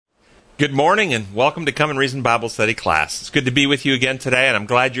Good morning and welcome to Come and Reason Bible Study class. It's good to be with you again today, and I'm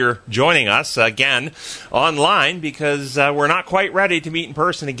glad you're joining us again online because we're not quite ready to meet in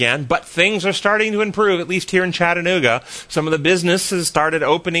person again, but things are starting to improve, at least here in Chattanooga. Some of the businesses started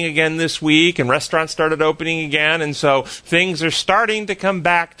opening again this week and restaurants started opening again, and so things are starting to come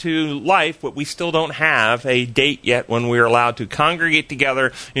back to life, but we still don't have a date yet when we're allowed to congregate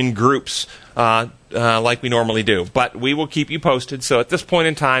together in groups like we normally do. But we will keep you posted. So at this point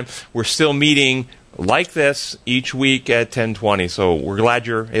in time, we're still meeting like this each week at 10:20. So we're glad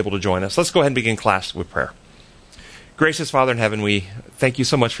you're able to join us. Let's go ahead and begin class with prayer. Gracious Father in heaven, we thank you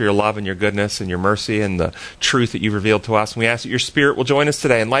so much for your love and your goodness and your mercy and the truth that you've revealed to us. And we ask that your Spirit will join us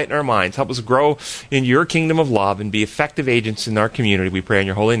today, enlighten our minds, help us grow in your kingdom of love and be effective agents in our community. We pray in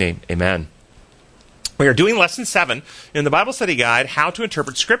your holy name. Amen. We are doing Lesson 7 in the Bible Study Guide, How to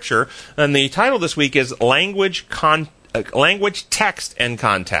Interpret Scripture, and the title this week is Language, Text, and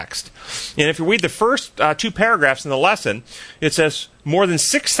Context. And if you read the first two paragraphs in the lesson, it says, more than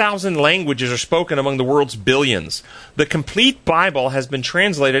 6,000 languages are spoken among the world's billions. The complete Bible has been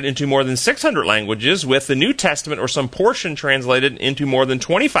translated into more than 600 languages, with the New Testament or some portion translated into more than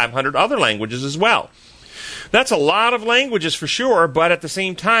 2,500 other languages as well. That's a lot of languages for sure, but at the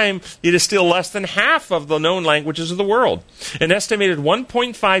same time, it is still less than half of the known languages of the world. An estimated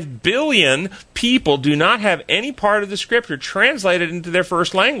 1.5 billion people do not have any part of the Scripture translated into their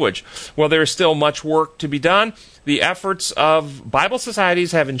first language. While there is still much work to be done, the efforts of Bible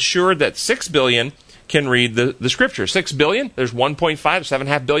societies have ensured that 6 billion can read the Scripture. 6 billion? There's 1.5,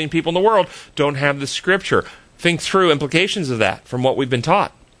 7.5 billion people in the world don't have the Scripture. Think through implications of that from what we've been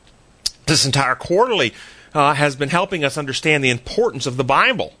taught. This entire quarterly has been helping us understand the importance of the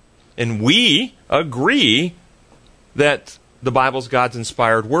Bible. And we agree that the Bible is God's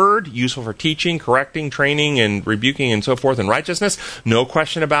inspired word, useful for teaching, correcting, training, and rebuking, and so forth in righteousness. No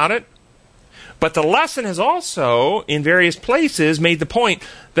question about it. But the lesson has also, in various places, made the point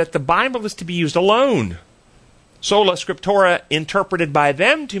that the Bible is to be used alone. Sola Scriptura interpreted by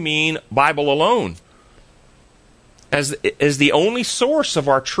them to mean Bible alone, as the only source of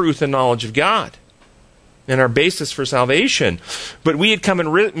our truth and knowledge of God and our basis for salvation. But we at Come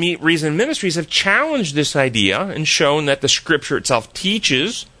and Meet Reason Ministries have challenged this idea and shown that the Scripture itself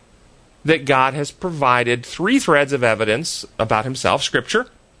teaches that God has provided three threads of evidence about himself: Scripture,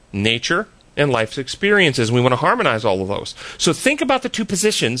 nature, and life's experiences. We want to harmonize all of those. So think about the two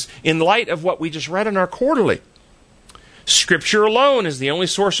positions in light of what we just read in our quarterly. Scripture alone is the only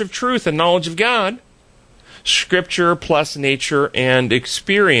source of truth and knowledge of God. Scripture plus nature and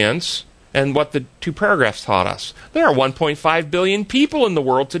experience, and what the two paragraphs taught us. There are 1.5 billion people in the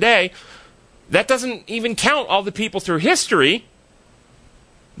world today. That doesn't even count all the people through history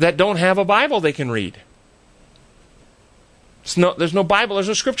that don't have a Bible they can read. There's no Bible, there's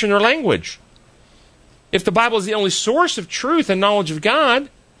no Scripture in their language. If the Bible is the only source of truth and knowledge of God,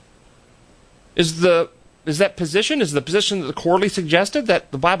 is the position that the quarterly suggested,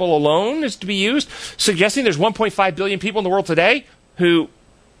 that the Bible alone is to be used, suggesting there's 1.5 billion people in the world today who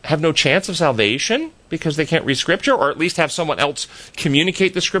have no chance of salvation because they can't read Scripture, or at least have someone else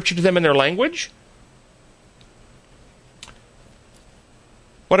communicate the Scripture to them in their language?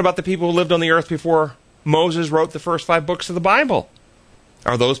 What about the people who lived on the earth before Moses wrote the first 5 books of the Bible?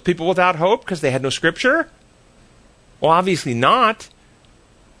 Are those people without hope because they had no Scripture? Well, obviously not,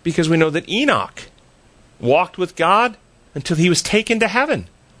 because we know that Enoch walked with God until he was taken to heaven.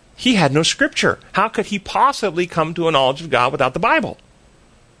 He had no Scripture. How could he possibly come to a knowledge of God without the Bible?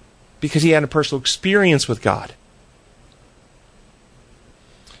 Because he had a personal experience with God.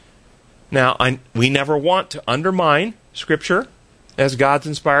 Now, we never want to undermine Scripture as God's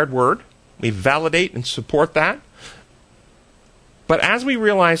inspired word. We validate and support that. But as we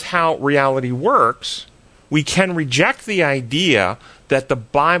realize how reality works, we can reject the idea that the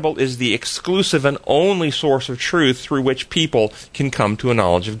Bible is the exclusive and only source of truth through which people can come to a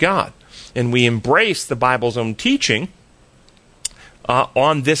knowledge of God. And we embrace the Bible's own teaching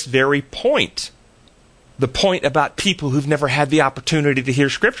on this very point. The point about people who've never had the opportunity to hear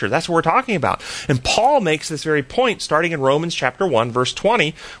Scripture. That's what we're talking about. And Paul makes this very point starting in Romans chapter 1, verse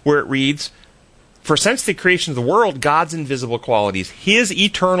 20, where it reads, "For since the creation of the world, God's invisible qualities, his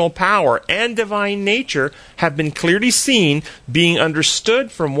eternal power and divine nature have been clearly seen, being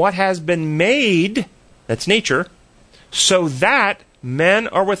understood from what has been made," that's nature, "so that men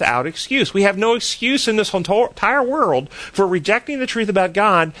are without excuse." We have no excuse in this entire world for rejecting the truth about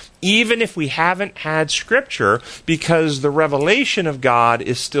God, even if we haven't had Scripture, because the revelation of God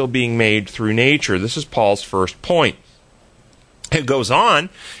is still being made through nature. This is Paul's first point. It goes on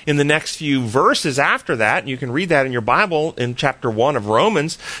in the next few verses after that, and you can read that in your Bible in chapter 1 of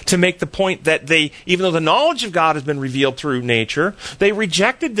Romans, to make the point that they, even though the knowledge of God has been revealed through nature, they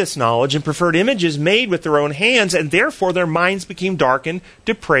rejected this knowledge and preferred images made with their own hands, and therefore their minds became darkened,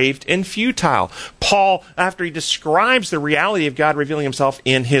 depraved, and futile. Paul, after he describes the reality of God revealing himself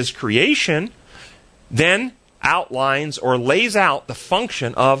in his creation, then outlines or lays out the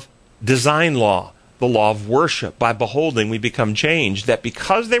function of design law, the law of worship. By beholding, we become changed. That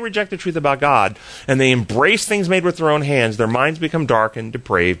because they reject the truth about God and they embrace things made with their own hands, their minds become darkened,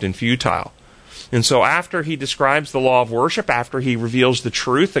 depraved, and futile. And so after he describes the law of worship, after he reveals the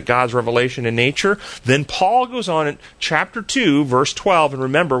truth that God's revelation in nature, then Paul goes on in chapter 2, verse 12. And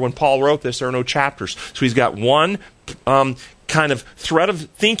remember, when Paul wrote this, there are no chapters. So he's got one kind of thread of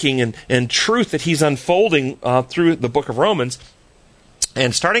thinking and truth that he's unfolding through the book of Romans.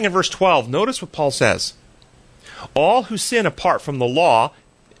 And starting in verse 12, notice what Paul says. All who sin apart from the law,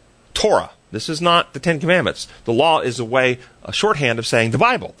 Torah. This is not the Ten Commandments. The law is a shorthand of saying the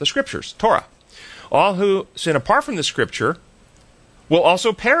Bible, the Scriptures, Torah. All who sin apart from the Scripture will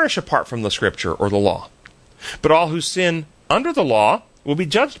also perish apart from the Scripture or the law. But all who sin under the law will be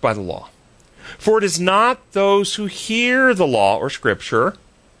judged by the law. For it is not those who hear the law or Scripture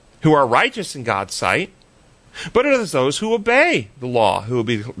who are righteous in God's sight, but it is those who obey the law who will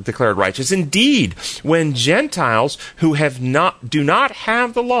be declared righteous. Indeed, when Gentiles who do not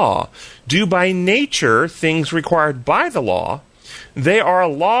have the law do by nature things required by the law, they are a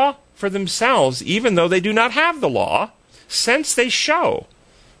law for themselves, even though they do not have the law, since they show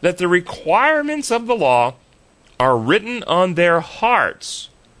that the requirements of the law are written on their hearts,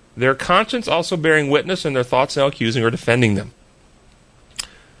 their conscience also bearing witness, and their thoughts now accusing or defending them.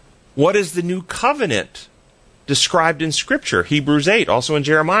 What is the new covenant described in Scripture? Hebrews 8, also in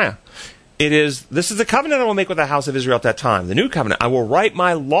Jeremiah. This is the covenant I will make with the house of Israel at that time. The new covenant. I will write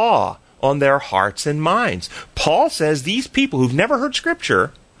my law on their hearts and minds. Paul says these people who've never heard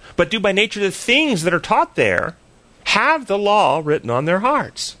Scripture, but do by nature the things that are taught there, have the law written on their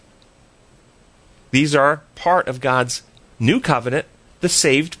hearts. These are part of God's new covenant, the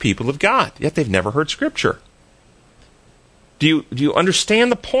saved people of God, yet they've never heard Scripture. Do you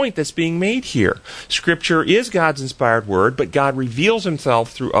understand the point that's being made here? Scripture is God's inspired word, but God reveals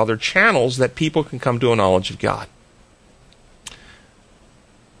himself through other channels that people can come to a knowledge of God.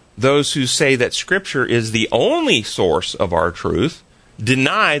 Those who say that Scripture is the only source of our truth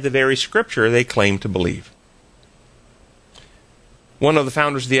deny the very Scripture they claim to believe. One of the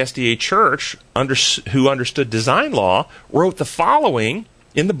founders of the SDA Church, who understood design law, wrote the following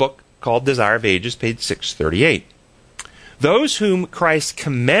in the book called Desire of Ages, page 638. Those whom Christ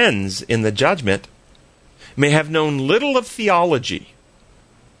commends in the judgment may have known little of theology,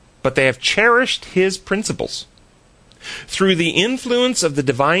 but they have cherished his principles. Through the influence of the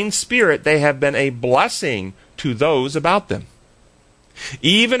divine Spirit, they have been a blessing to those about them.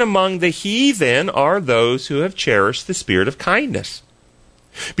 Even among the heathen are those who have cherished the spirit of kindness.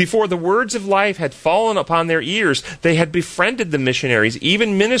 Before the words of life had fallen upon their ears, they had befriended the missionaries,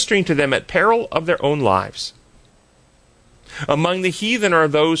 even ministering to them at peril of their own lives. Among the heathen are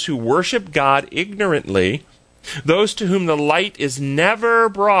those who worship God ignorantly, those to whom the light is never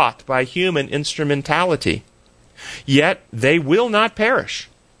brought by human instrumentality. Yet they will not perish.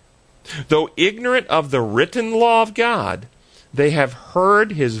 Though ignorant of the written law of God, they have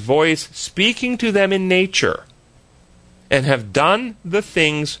heard his voice speaking to them in nature, and have done the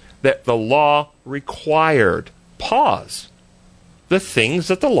things that the law required. Pause. The things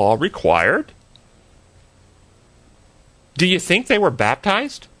that the law required? Do you think they were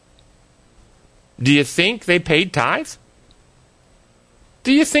baptized? Do you think they paid tithe?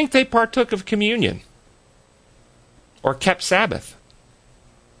 Do you think they partook of communion? Or kept Sabbath?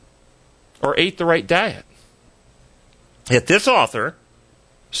 Or ate the right diet? Yet this author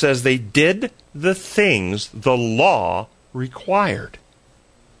says they did the things the law required.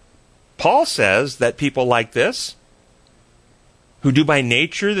 Paul says that people like this, who do by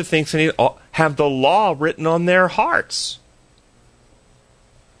nature the things they need, have the law written on their hearts.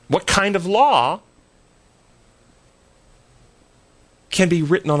 What kind of law can be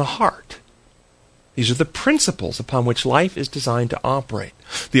written on a heart? These are the principles upon which life is designed to operate.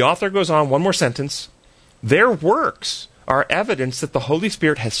 The author goes on, one more sentence. Their works are evidence that the Holy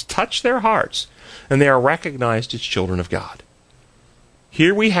Spirit has touched their hearts, and they are recognized as children of God.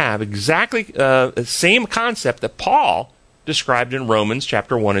 Here we have exactly the same concept that Paul described in Romans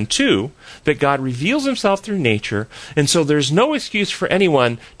chapter 1 and 2, that God reveals himself through nature, and so there's no excuse for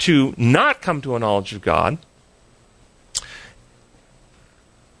anyone to not come to a knowledge of God.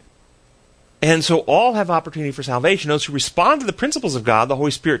 And so all have opportunity for salvation. Those who respond to the principles of God, the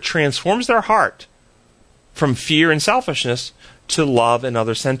Holy Spirit transforms their heart from fear and selfishness to love and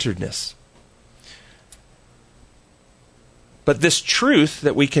other-centeredness. But this truth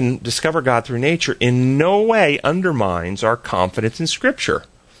that we can discover God through nature in no way undermines our confidence in Scripture.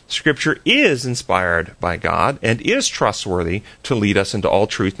 Scripture is inspired by God and is trustworthy to lead us into all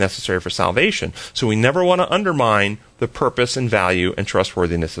truth necessary for salvation. So we never want to undermine the purpose and value and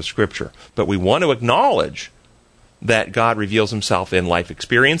trustworthiness of Scripture. But we want to acknowledge that God reveals himself in life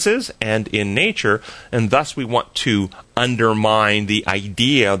experiences and in nature, and thus we want to undermine the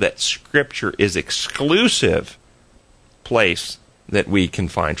idea that Scripture is exclusive place that we can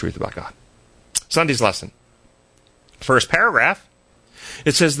find truth about God. Sunday's lesson. First paragraph.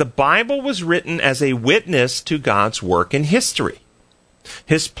 It says, the Bible was written as a witness to God's work in history,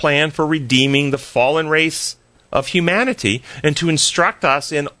 his plan for redeeming the fallen race of humanity, and to instruct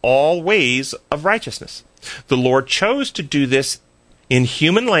us in all ways of righteousness. The Lord chose to do this in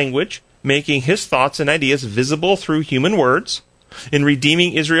human language, making his thoughts and ideas visible through human words. In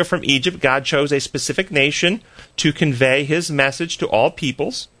redeeming Israel from Egypt, God chose a specific nation to convey his message to all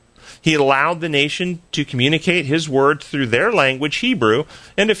peoples. He allowed the nation to communicate his word through their language, Hebrew,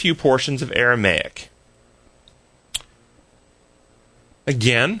 and a few portions of Aramaic.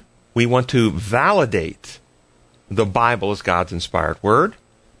 Again, we want to validate the Bible as God's inspired word,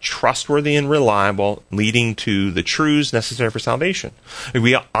 trustworthy and reliable, leading to the truths necessary for salvation.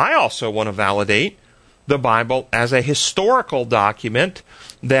 I also want to validate the Bible as a historical document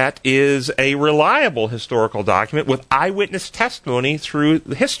that is a reliable historical document with eyewitness testimony through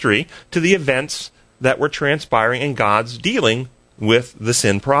history to the events that were transpiring in God's dealing with the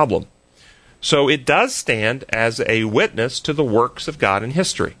sin problem. So it does stand as a witness to the works of God in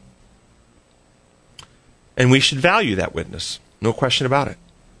history. And we should value that witness. No question about it.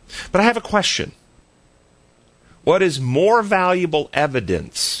 But I have a question. What is more valuable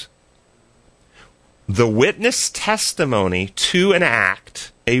evidence? The witness testimony to an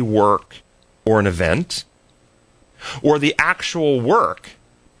act, a work, or an event, or the actual work,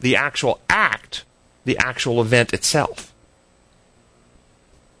 the actual act, the actual event itself?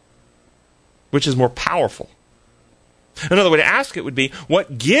 Which is more powerful? Another way to ask it would be,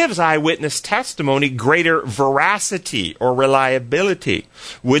 what gives eyewitness testimony greater veracity or reliability?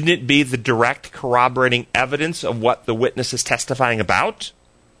 Wouldn't it be the direct corroborating evidence of what the witness is testifying about?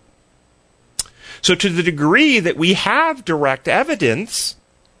 So to the degree that we have direct evidence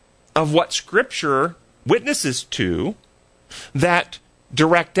of what Scripture witnesses to, that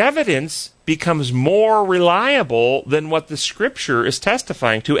direct evidence becomes more reliable than what the Scripture is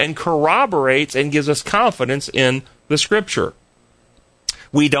testifying to and corroborates and gives us confidence in the Scripture.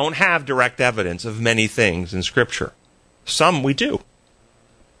 We don't have direct evidence of many things in Scripture. Some we do,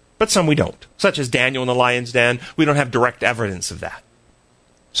 but some we don't. Such as Daniel in the lion's den, we don't have direct evidence of that.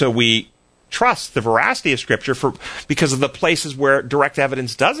 So we trust the veracity of Scripture because of the places where direct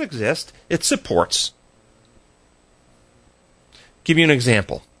evidence does exist, it supports. Give you an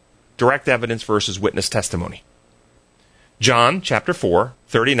example. Direct evidence versus witness testimony. John chapter 4,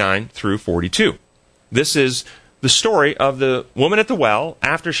 39 through 42. This is the story of the woman at the well.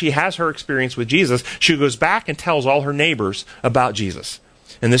 After she has her experience with Jesus, she goes back and tells all her neighbors about Jesus.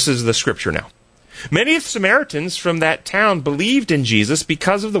 And this is the scripture now. Many of the Samaritans from that town believed in Jesus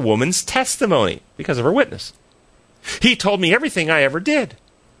because of the woman's testimony, because of her witness. He told me everything I ever did.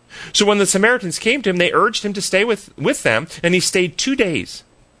 So when the Samaritans came to him, they urged him to stay with them, and he stayed 2 days.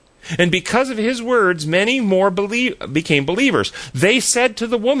 And because of his words, many more became believers. They said to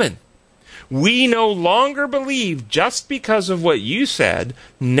the woman, "We no longer believe just because of what you said.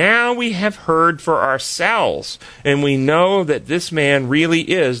 Now we have heard for ourselves, and we know that this man really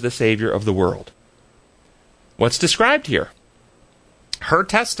is the Savior of the world." What's described here? Her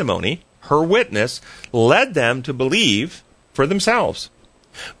testimony, her witness, led them to believe for themselves.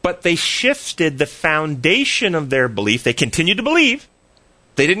 But they shifted the foundation of their belief. They continued to believe.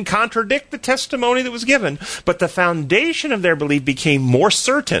 They didn't contradict the testimony that was given, but the foundation of their belief became more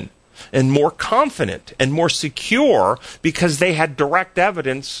certain and more confident and more secure because they had direct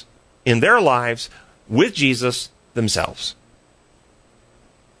evidence in their lives with Jesus themselves.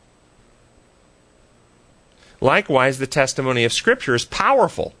 Likewise, the testimony of Scripture is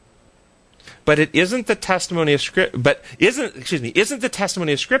powerful, but it isn't the testimony of Scripture. Isn't the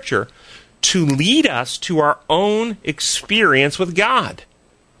testimony of Scripture to lead us to our own experience with God,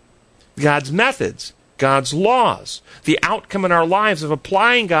 God's methods, God's laws, the outcome in our lives of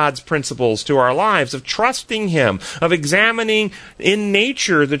applying God's principles to our lives, of trusting Him, of examining in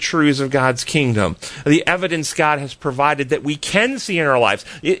nature the truths of God's kingdom, the evidence God has provided that we can see in our lives.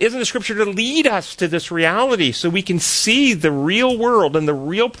 Isn't the Scripture to lead us to this reality so we can see the real world and the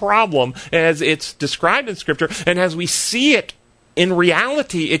real problem as it's described in Scripture, and as we see it in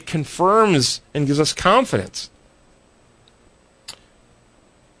reality, it confirms and gives us confidence.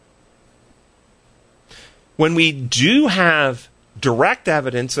 When we do have direct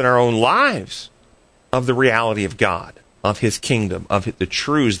evidence in our own lives of the reality of God, of His kingdom, of the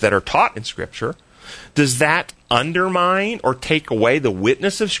truths that are taught in Scripture, does that undermine or take away the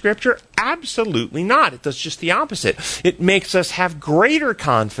witness of Scripture? Absolutely not. It does just the opposite. It makes us have greater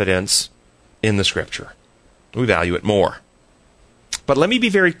confidence in the Scripture. We value it more. But let me be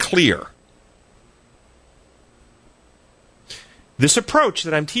very clear. This approach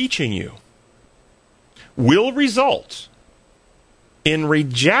that I'm teaching you will result in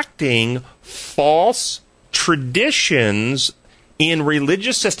rejecting false traditions in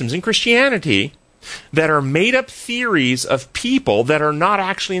religious systems, in Christianity, that are made-up theories of people that are not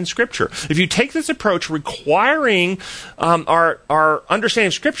actually in Scripture. If you take this approach requiring our understanding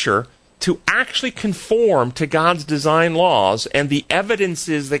of Scripture to actually conform to God's design laws and the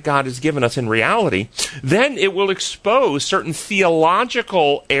evidences that God has given us in reality, then it will expose certain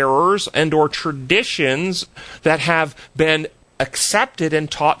theological errors and or traditions that have been accepted and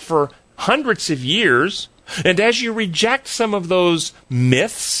taught for hundreds of years. And as you reject some of those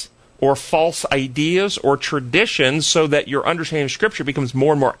myths or false ideas or traditions so that your understanding of Scripture becomes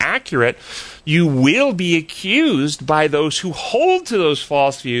more and more accurate, you will be accused by those who hold to those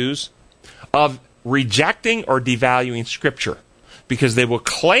false views of rejecting or devaluing Scripture, because they will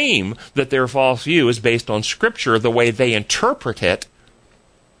claim that their false view is based on Scripture the way they interpret it,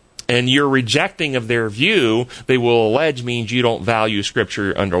 and your rejecting of their view, they will allege, means you don't value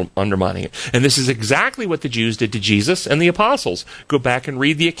Scripture, undermining it. And this is exactly what the Jews did to Jesus and the apostles. Go back and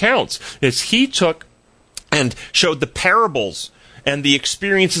read the accounts. As He took and showed the parables and the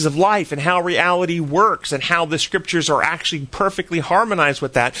experiences of life and how reality works and how the Scriptures are actually perfectly harmonized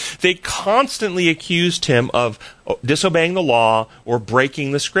with that, they constantly accused Him of disobeying the law or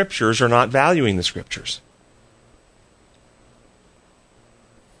breaking the Scriptures or not valuing the Scriptures.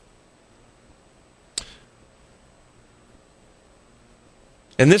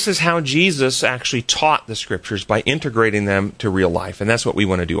 And this is how Jesus actually taught the Scriptures, by integrating them to real life. And that's what we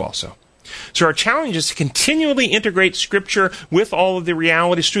want to do also. So our challenge is to continually integrate Scripture with all of the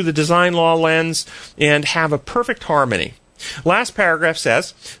realities through the design law lens and have a perfect harmony. Last paragraph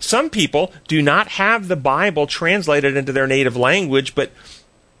says, some people do not have the Bible translated into their native language, but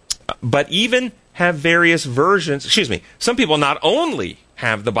even have various versions. Some people not only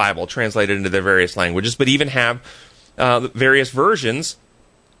have the Bible translated into their various languages, but even have various versions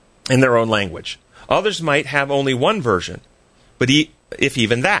in their own language. Others might have only one version, but if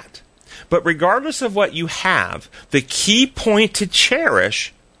even that. But regardless of what you have, the key point to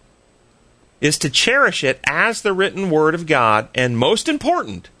cherish is to cherish it as the written Word of God, and most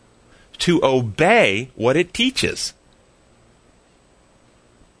important, to obey what it teaches.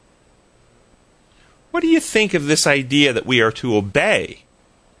 What do you think of this idea that we are to obey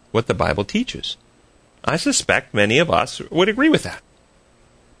what the Bible teaches? I suspect many of us would agree with that.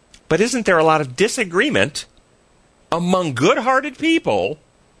 But isn't there a lot of disagreement among good-hearted people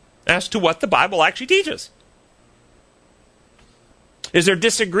as to what the Bible actually teaches? Is there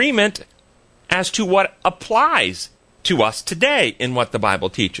disagreement as to what applies to us today in what the Bible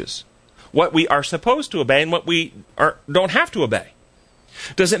teaches? What we are supposed to obey and what we don't have to obey?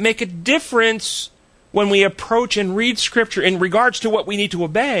 Does it make a difference when we approach and read Scripture in regards to what we need to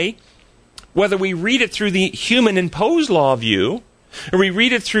obey, whether we read it through the human imposed law view or we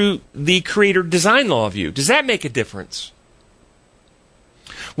read it through the Creator design law view? Does that make a difference?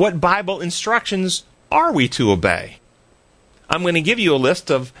 What Bible instructions are we to obey? I'm going to give you a list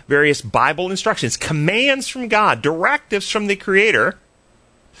of various Bible instructions, commands from God, directives from the Creator.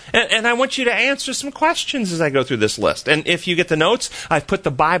 And I want you to answer some questions as I go through this list. And if you get the notes, I've put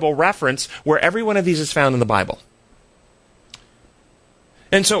the Bible reference where every one of these is found in the Bible.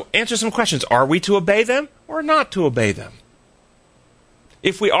 And so answer some questions. Are we to obey them or not to obey them?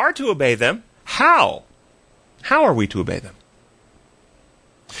 If we are to obey them, how? How are we to obey them?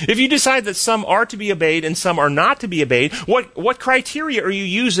 If you decide that some are to be obeyed and some are not to be obeyed, what criteria are you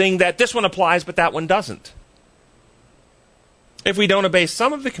using that this one applies but that one doesn't? If we don't obey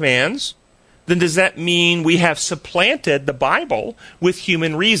some of the commands, then does that mean we have supplanted the Bible with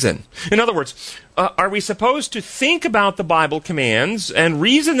human reason? In other words, are we supposed to think about the Bible commands and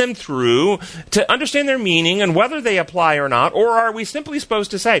reason them through to understand their meaning and whether they apply or not? Or are we simply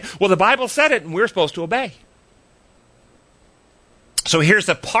supposed to say, well, the Bible said it and we're supposed to obey? So here's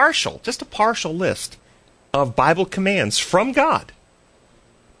just a partial list of Bible commands from God.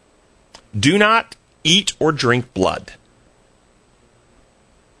 Do not eat or drink blood.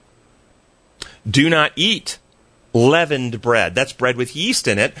 Do not eat leavened bread. That's bread with yeast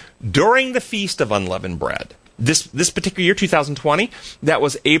in it during the Feast of Unleavened Bread. This particular year, 2020, that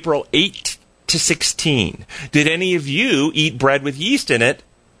was April 8 to 16. Did any of you eat bread with yeast in it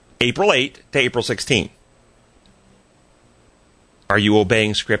April 8 to April 16? Are you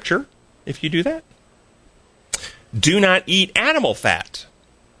obeying Scripture if you do that? Do not eat animal fat.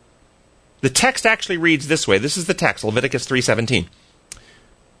 The text actually reads this way. This is the text, Leviticus 3:17.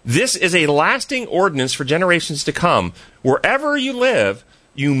 This is a lasting ordinance for generations to come. Wherever you live,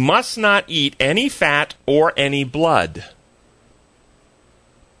 you must not eat any fat or any blood.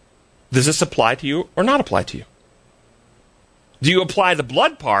 Does this apply to you or not apply to you? Do you apply the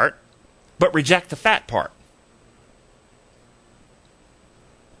blood part, but reject the fat part?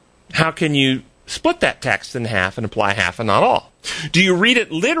 How can you split that text in half and apply half and not all? Do you read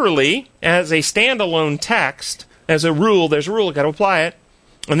it literally as a standalone text, as a rule, there's a rule, you've got to apply it,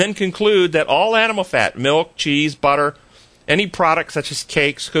 and then conclude that all animal fat, milk, cheese, butter, any products such as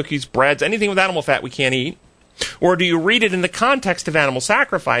cakes, cookies, breads, anything with animal fat we can't eat? Or do you read it in the context of animal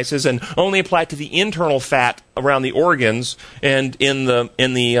sacrifices and only apply it to the internal fat around the organs and in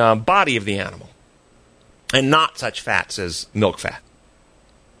the body of the animal, and not such fats as milk fat?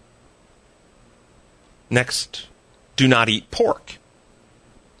 Next, do not eat pork.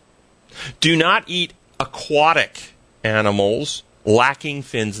 Do not eat aquatic animals lacking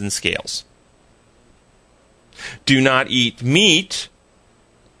fins and scales. Do not eat meat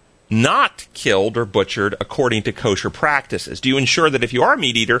not killed or butchered according to kosher practices. Do you ensure that if you are a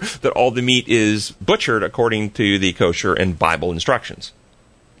meat eater, that all the meat is butchered according to the kosher and Bible instructions?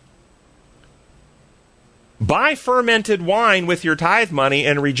 Buy fermented wine with your tithe money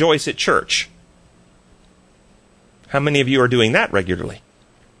and rejoice at church. How many of you are doing that regularly?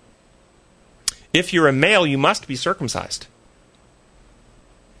 If you're a male, you must be circumcised.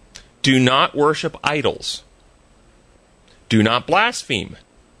 Do not worship idols. Do not blaspheme.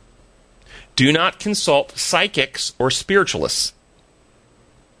 Do not consult psychics or spiritualists.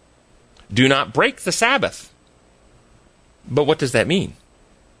 Do not break the Sabbath. But what does that mean?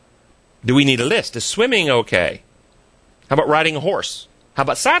 Do we need a list? Is swimming okay? How about riding a horse? How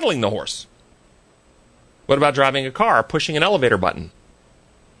about saddling the horse? What about driving a car, pushing an elevator button?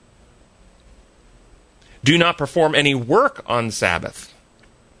 Do not perform any work on Sabbath.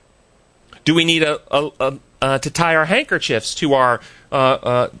 Do we need to tie our handkerchiefs to our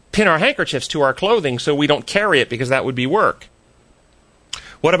pin our handkerchiefs to our clothing so we don't carry it because that would be work?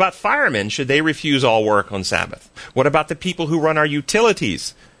 What about firemen? Should they refuse all work on Sabbath? What about the people who run our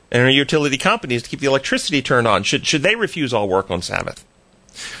utilities and our utility companies to keep the electricity turned on? Should they refuse all work on Sabbath?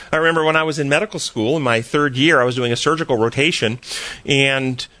 I remember when I was in medical school, in my third year, I was doing a surgical rotation,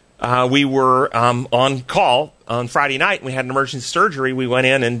 and we were on call on Friday night, and we had an emergency surgery. We went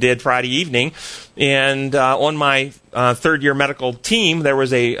in and did Friday evening, and on my third-year medical team, there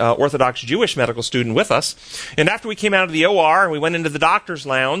was a Orthodox Jewish medical student with us. And after we came out of the OR and we went into the doctor's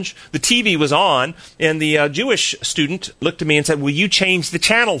lounge, the TV was on, and the Jewish student looked at me and said, "Will you change the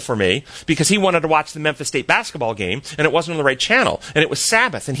channel for me?" Because he wanted to watch the Memphis State basketball game, and it wasn't on the right channel, and it was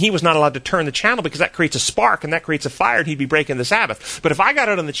Sabbath, and he was not allowed to turn the channel because that creates a spark, and that creates a fire, and he'd be breaking the Sabbath. But if I got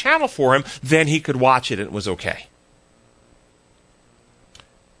it on the channel for him, then he could watch it, and it was okay.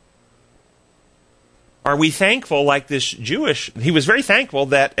 Are we thankful, like this Jewish, he was very thankful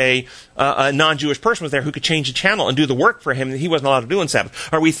that a non-Jewish person was there who could change the channel and do the work for him that he wasn't allowed to do on Sabbath.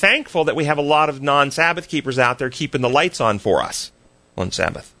 Are we thankful that we have a lot of non-Sabbath keepers out there keeping the lights on for us on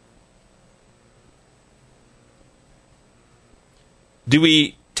Sabbath? Do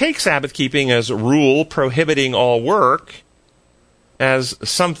we take Sabbath keeping as a rule prohibiting all work as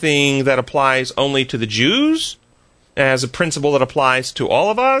something that applies only to the Jews, as a principle that applies to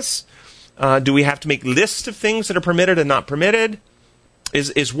all of us? Do we have to make lists of things that are permitted and not permitted?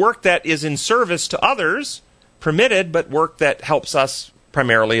 Is work that is in service to others permitted, but work that helps us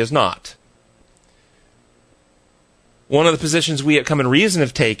primarily is not? One of the positions we at Come and Reason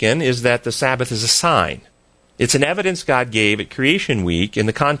have taken is that the Sabbath is a sign. It's an evidence God gave at Creation Week in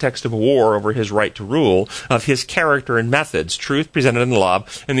the context of a war over his right to rule, of his character and methods, truth presented in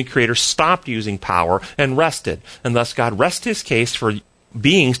love, and the Creator stopped using power and rested. And thus God rests his case for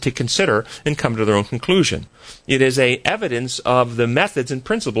beings to consider and come to their own conclusion. It is a evidence of the methods and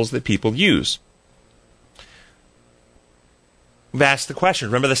principles that people use. We've asked the question,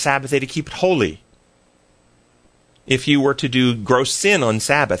 remember the Sabbath day to keep it holy. If you were to do gross sin on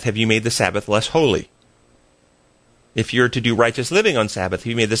Sabbath, have you made the Sabbath less holy? If you're to do righteous living on Sabbath, have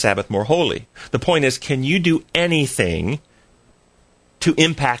you made the Sabbath more holy? The point is, can you do anything to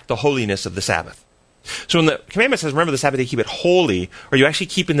impact the holiness of the Sabbath? So when the commandment says, remember the Sabbath day, keep it holy, are you actually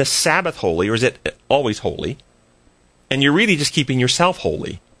keeping the Sabbath holy, or is it always holy? And you're really just keeping yourself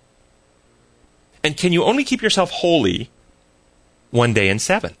holy. And can you only keep yourself holy one day in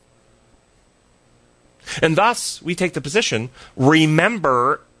 7? And thus, we take the position,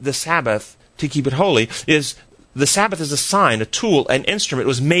 remember the Sabbath to keep it holy, is the Sabbath is a sign, a tool, an instrument. It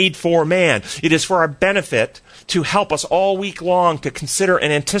was made for man. It is for our benefit to help us all week long to consider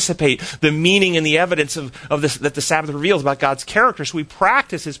and anticipate the meaning and the evidence of this that the Sabbath reveals about God's character. So we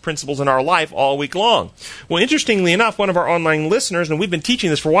practice His principles in our life all week long. Well, interestingly enough, one of our online listeners, and we've been teaching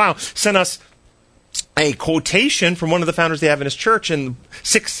this for a while, sent us a quotation from one of the founders of the Adventist Church in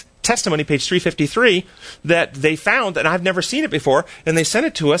 6 Testimony, page 353, that they found, and I've never seen it before, and they sent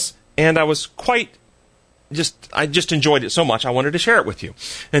it to us, and I was I just enjoyed it so much, I wanted to share it with you.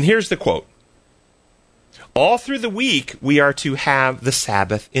 And here's the quote. All through the week, we are to have the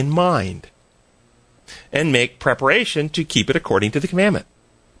Sabbath in mind and make preparation to keep it according to the commandment.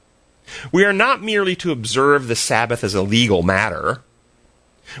 We are not merely to observe the Sabbath as a legal matter.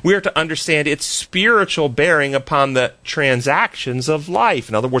 We are to understand its spiritual bearing upon the transactions of life.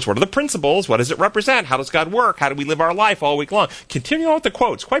 In other words, what are the principles? What does it represent? How does God work? How do we live our life all week long? Continue on with the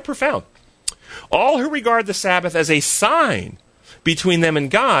quote. It's quite profound. All who regard the Sabbath as a sign between them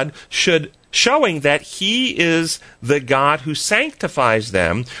and God showing that He is the God who sanctifies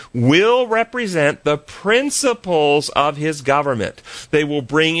them, will represent the principles of His government. They will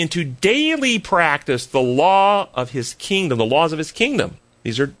bring into daily practice the law of His kingdom, the laws of His kingdom.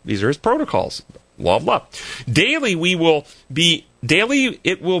 These are His protocols. Law of love. Daily it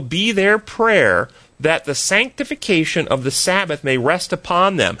will be their prayer that the sanctification of the Sabbath may rest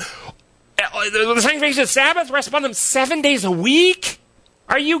upon them. The sanctification of the Sabbath rests upon them 7 days a week?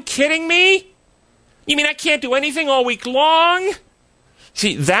 Are you kidding me? You mean I can't do anything all week long?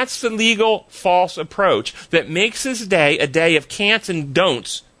 See, that's the legal false approach that makes this day a day of can'ts and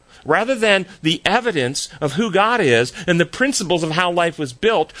don'ts, rather than the evidence of who God is and the principles of how life was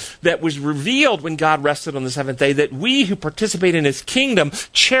built that was revealed when God rested on the seventh day, that we who participate in His kingdom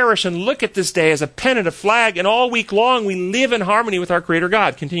cherish and look at this day as a pen and a flag, and all week long we live in harmony with our Creator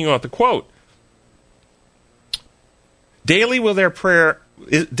God. Continuing on with the quote. Daily it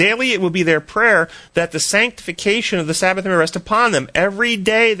will be their prayer that the sanctification of the Sabbath may rest upon them. Every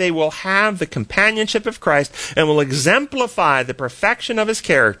day they will have the companionship of Christ and will exemplify the perfection of His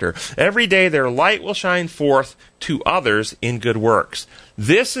character. Every day their light will shine forth to others in good works.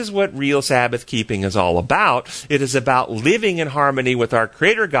 This is what real Sabbath keeping is all about. It is about living in harmony with our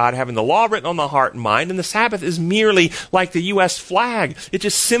Creator God, having the law written on the heart and mind, and the Sabbath is merely like the U.S. flag. It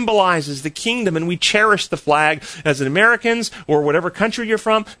just symbolizes the kingdom, and we cherish the flag as Americans or whatever country you're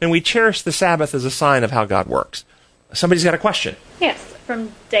from, and we cherish the Sabbath as a sign of how God works. Somebody's got a question. Yes,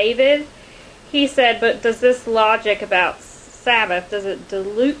 from David. He said, but does this logic about Sabbath, does it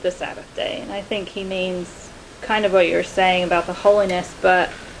dilute the Sabbath day? And I think he means kind of what you're saying about the holiness,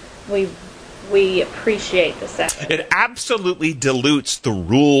 but we appreciate the Sabbath. It absolutely dilutes the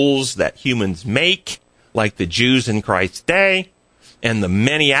rules that humans make, like the Jews in Christ's day, and the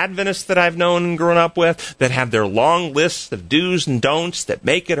many Adventists that I've known and grown up with that have their long lists of do's and don'ts that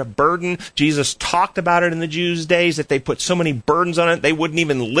make it a burden. Jesus talked about it in the Jews' days, that they put so many burdens on it, they wouldn't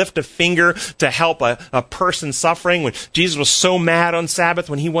even lift a finger to help a person suffering. When Jesus was so mad on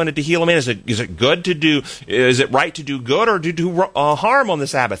Sabbath when He wanted to heal a man, is it good to do, is it right to do good or to do harm on the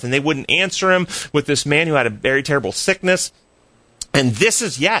Sabbath? And they wouldn't answer Him with this man who had a very terrible sickness. And this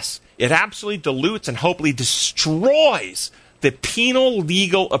is, yes, it absolutely dilutes and hopefully destroys the penal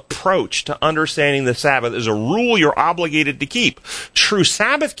legal approach to understanding the Sabbath is a rule you're obligated to keep. True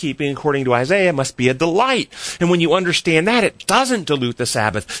Sabbath keeping, according to Isaiah, must be a delight. And when you understand that, it doesn't dilute the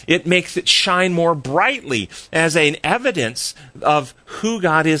Sabbath. It makes it shine more brightly as an evidence of who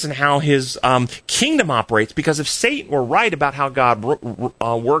God is and how His kingdom operates. Because if Satan were right about how God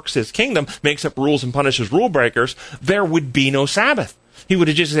works His kingdom, makes up rules and punishes rule breakers, there would be no Sabbath. He would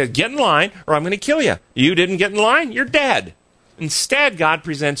have just said, get in line or I'm going to kill you. You didn't get in line, you're dead. Instead, God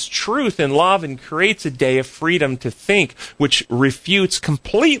presents truth and love and creates a day of freedom to think, which refutes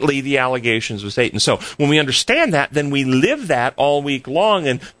completely the allegations of Satan. So when we understand that, then we live that all week long,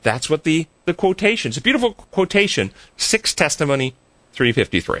 and that's what the quotation. It's a beautiful quotation, 6 Testimony,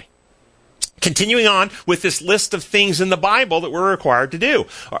 3:53. Continuing on with this list of things in the Bible that we're required to do.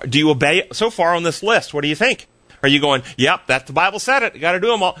 Do you obey so far on this list? What do you think? Are you going, yep, that the Bible said it, got to do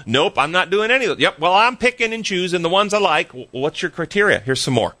them all? Nope, I'm not doing any of them. Yep, well, I'm picking and choosing the ones I like. What's your criteria? Here's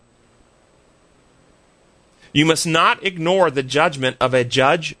some more. You must not ignore the judgment of a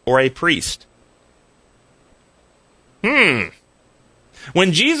judge or a priest. When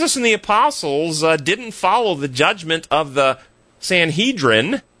Jesus and the apostles didn't follow the judgment of the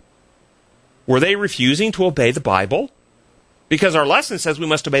Sanhedrin, were they refusing to obey the Bible? Because our lesson says we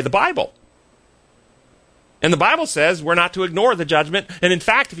must obey the Bible. And the Bible says we're not to ignore the judgment. And in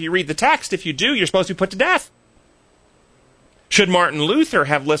fact, if you read the text, if you do, you're supposed to be put to death. Should Martin Luther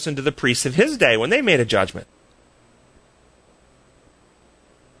have listened to the priests of his day when they made a judgment?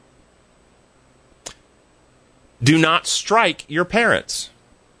 Do not strike your parents.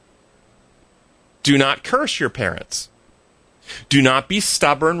 Do not curse your parents. Do not be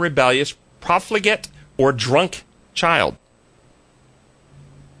stubborn, rebellious, profligate, or drunk child.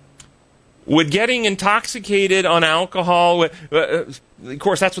 Would getting intoxicated on alcohol, of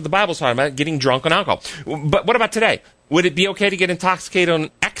course that's what the Bible's talking about, getting drunk on alcohol. But what about today? Would it be okay to get intoxicated on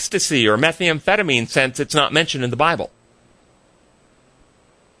ecstasy or methamphetamine since it's not mentioned in the Bible?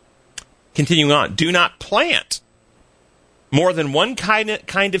 Continuing on, do not plant more than one kind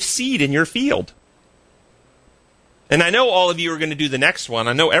of seed in your field. And I know all of you are going to do the next one.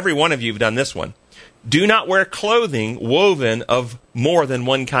 I know every one of you have done this one. Do not wear clothing woven of more than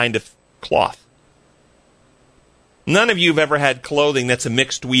one kind of cloth. None of you have ever had clothing that's a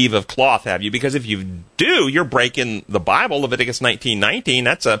mixed weave of cloth, have you? Because if you do, you're breaking the Bible, Leviticus 19:19.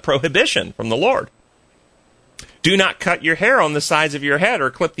 That's a prohibition from the Lord. Do not cut your hair on the sides of your head or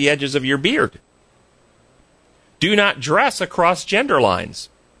clip the edges of your beard. Do not dress across gender lines.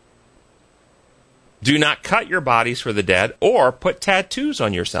 Do not cut your bodies for the dead or put tattoos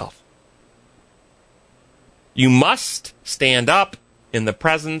on yourself. You must stand up in the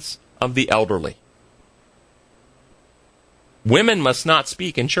presence of the elderly. Women must not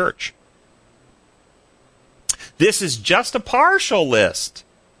speak in church. This is just a partial list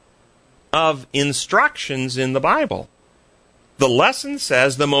of instructions in the Bible. The lesson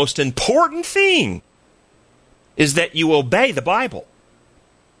says the most important thing is that you obey the Bible.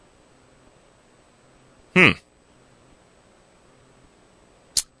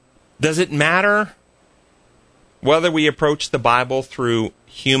 Does it matter whether we approach the Bible through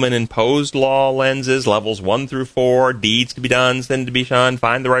human-imposed law lenses, levels 1 through 4, deeds to be done, sin to be shunned,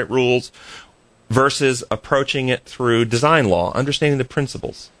 find the right rules, versus approaching it through design law, understanding the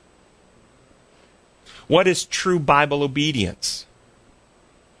principles? What is true Bible obedience?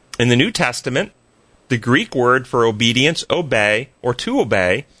 In the New Testament, the Greek word for obedience, obey, or to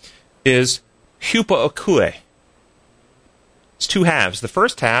obey, is hupookue. It's two halves. The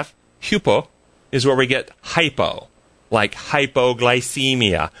first half, hupo, is where we get hypo, like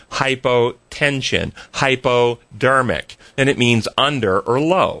hypoglycemia, hypotension, hypodermic, and it means under or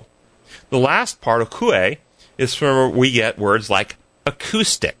low. The last part, okue, is from where we get words like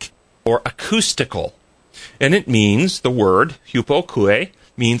acoustic or acoustical, and it means, the word hupookue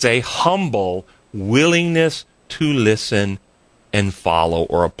means a humble willingness to listen and follow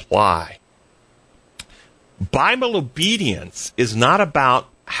or apply. Bible obedience is not about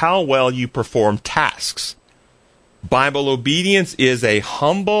how well you perform tasks. Bible obedience is a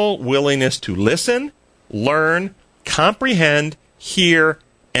humble willingness to listen, learn, comprehend, hear,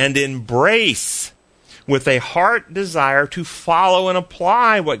 and embrace with a heart desire to follow and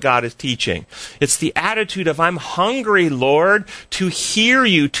apply what God is teaching. It's the attitude of, I'm hungry, Lord, to hear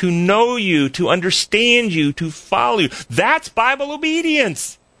you, to know you, to understand you, to follow you. That's Bible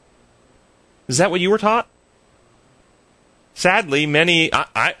obedience. Is that what you were taught? Sadly,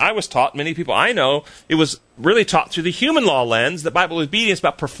 I was taught, many people I know, it was really taught through the human law lens that Bible obedience is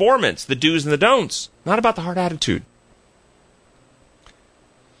about performance, the do's and the don'ts, not about the heart attitude.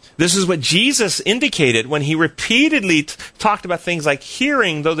 This is what Jesus indicated when he repeatedly talked about things like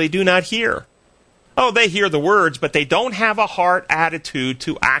hearing, though they do not hear. Oh, they hear the words, but they don't have a heart attitude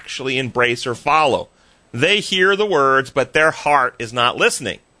to actually embrace or follow. They hear the words, but their heart is not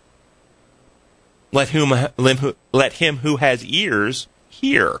listening. Let him who has ears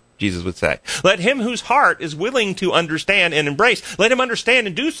hear, Jesus would say. Let him whose heart is willing to understand and embrace, let him understand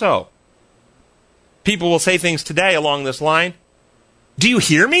and do so. People will say things today along this line. Do you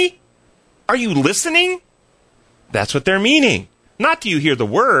hear me? Are you listening? That's what they're meaning. Not do you hear the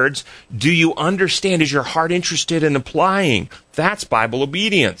words, do you understand? Is your heart interested in applying? That's Bible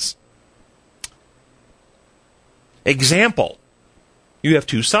obedience. Example. You have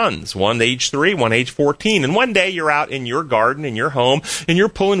two sons, one age 3, one age 14, and one day you're out in your garden, in your home, and you're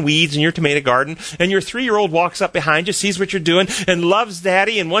pulling weeds in your tomato garden, and your 3-year-old walks up behind you, sees what you're doing, and loves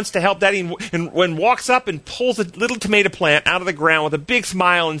Daddy and wants to help Daddy, and walks up and pulls a little tomato plant out of the ground with a big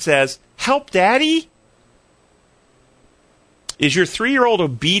smile and says, "Help Daddy?" Is your 3-year-old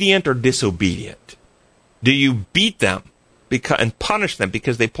obedient or disobedient? Do you beat them and punish them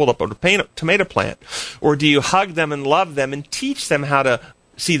because they pulled up a tomato plant? Or do you hug them and love them and teach them how to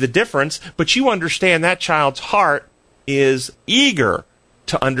see the difference, but you understand that child's heart is eager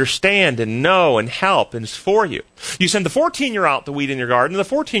to understand and know and help and is for you? You send the 14-year-old out to weed in your garden, and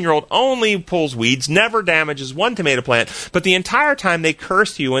the 14-year-old only pulls weeds, never damages one tomato plant, but the entire time they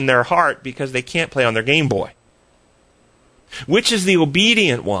curse you in their heart because they can't play on their Game Boy. Which is the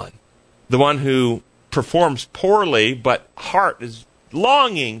obedient one? The one who performs poorly, but heart is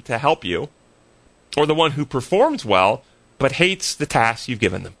longing to help you, or the one who performs well, but hates the task you've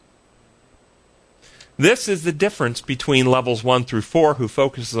given them? This is the difference between levels 1 through 4, who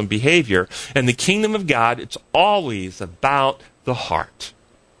focuses on behavior, and the kingdom of God. It's always about the heart.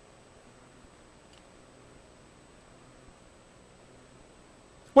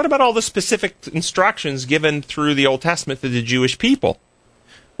 What about all the specific instructions given through the Old Testament to the Jewish people?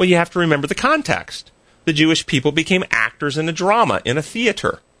 Well, you have to remember the context. The Jewish people became actors in a drama, in a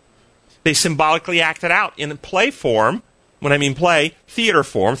theater. They symbolically acted out in play form. When I mean play, theater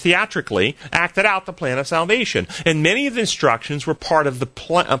form, theatrically, acted out the plan of salvation. And many of the instructions were part of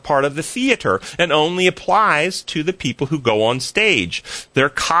the theater, and only applies to the people who go on stage. Their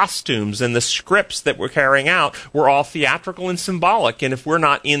costumes and the scripts that we're carrying out were all theatrical and symbolic. And if we're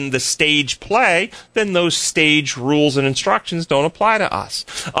not in the stage play, then those stage rules and instructions don't apply to us.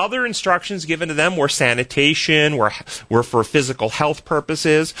 Other instructions given to them were sanitation, were for physical health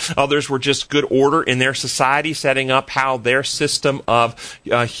purposes. Others were just good order in their society, setting up how their system of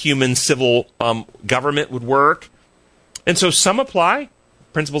human civil government would work. And so some apply,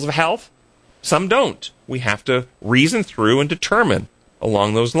 principles of health, some don't. We have to reason through and determine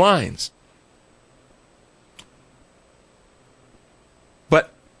along those lines.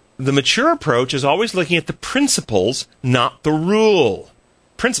 But the mature approach is always looking at the principles, not the rule.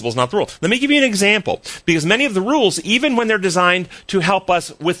 Principles, not the rule. Let me give you an example, because many of the rules, even when they're designed to help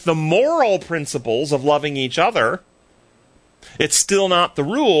us with the moral principles of loving each other, it's still not the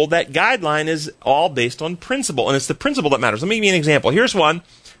rule. That guideline is all based on principle, and it's the principle that matters. Let me give you an example. Here's one,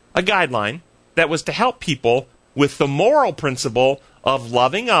 a guideline that was to help people with the moral principle of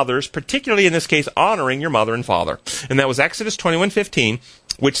loving others, particularly in this case, honoring your mother and father. And that was Exodus 21:15,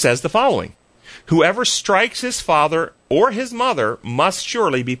 which says the following: "Whoever strikes his father or his mother must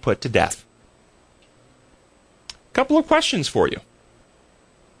surely be put to death." A couple of questions for you.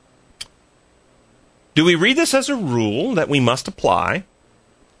 Do we read this as a rule that we must apply,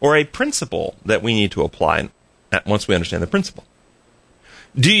 or a principle that we need to apply once we understand the principle?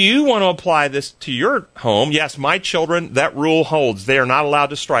 Do you want to apply this to your home? Yes, my children, that rule holds. They are not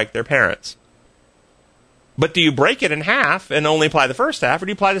allowed to strike their parents. But do you break it in half and only apply the first half, or do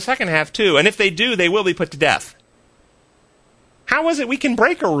you apply the second half too? And if they do, they will be put to death. How is it we can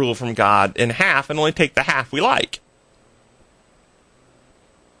break a rule from God in half and only take the half we like?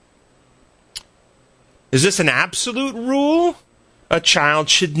 Is this an absolute rule? A child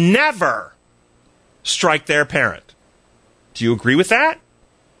should never strike their parent. Do you agree with that?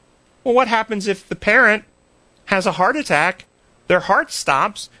 Well, what happens if the parent has a heart attack, their heart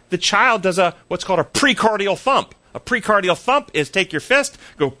stops, the child does what's called a precordial thump? A precordial thump is take your fist,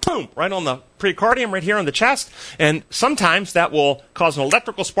 go boom, right on the precordium, right here on the chest, and sometimes that will cause an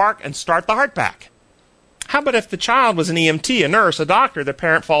electrical spark and start the heart back. How about if the child was an EMT, a nurse, a doctor, the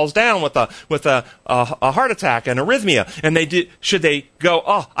parent falls down with a heart attack, an arrhythmia, and should they go,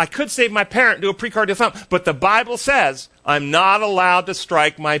 "Oh, I could save my parent, do a precordial thump, but the Bible says I'm not allowed to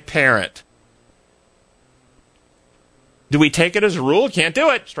strike my parent." Do we take it as a rule? Can't do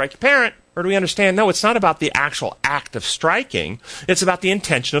it. Strike your parent. Or do we understand, no, it's not about the actual act of striking. It's about the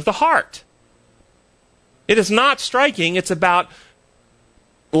intention of the heart. It is not striking. It's about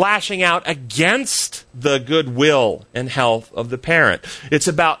lashing out against the goodwill and health of the parent. It's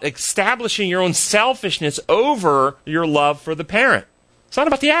about establishing your own selfishness over your love for the parent. It's not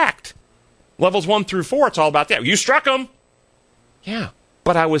about the act. Levels 1 through 4, it's all about that. You struck them. Yeah,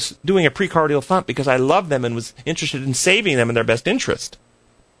 but I was doing a precordial thump because I loved them and was interested in saving them in their best interest.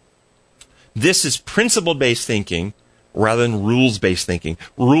 This is principle-based thinking, rather than rules-based thinking.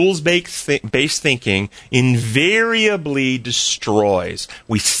 Rules-based thinking invariably destroys.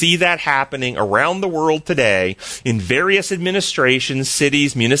 We see that happening around the world today in various administrations,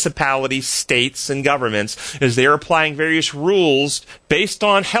 cities, municipalities, states, and governments as they're applying various rules based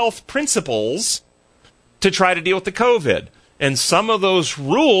on health principles to try to deal with the COVID. And some of those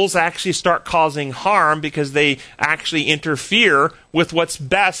rules actually start causing harm because they actually interfere with what's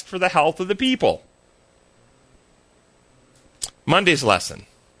best for the health of the people. Monday's lesson.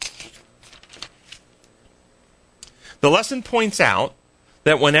 The lesson points out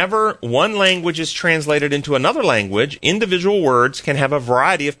that whenever one language is translated into another language, individual words can have a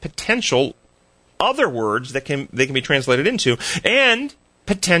variety of potential other words that they can be translated into, and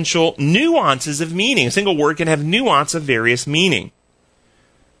potential nuances of meaning. A single word can have nuance of various meaning.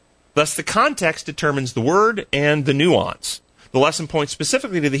 Thus, the context determines the word and the nuance. The lesson points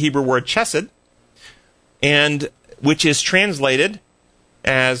specifically to the Hebrew word chesed, and which is translated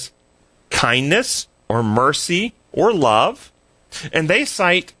as kindness or mercy or love. And they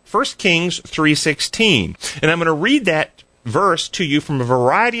cite 1 Kings 3:16. And I'm going to read that verse to you from a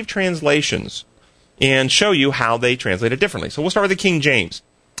variety of translations and show you how they translate it differently. So we'll start with the King James.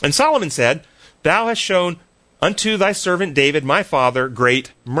 And Solomon said, "Thou hast shown unto thy servant David, my father,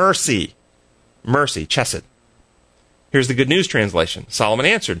 great mercy." Mercy, chesed. Here's the Good News translation. Solomon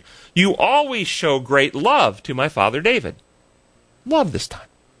answered, "You always show great love to my father David." Love this time.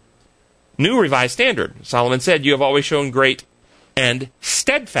 New Revised Standard. Solomon said, "You have always shown great and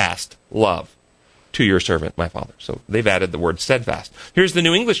steadfast love to your servant, my father." So they've added the word steadfast. Here's the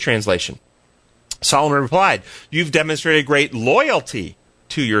New English translation. Solomon replied, "You've demonstrated great loyalty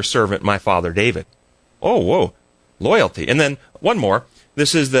to your servant, my father David." Oh, whoa. Loyalty. And then one more.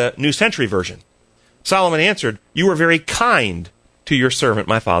 This is the New Century Version. Solomon answered, "You were very kind to your servant,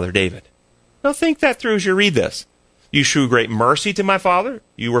 my father David." Now think that through as you read this. You show great mercy to my father.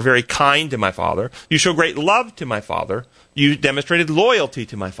 You were very kind to my father. You show great love to my father. You demonstrated loyalty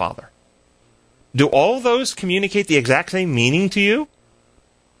to my father. Do all those communicate the exact same meaning to you?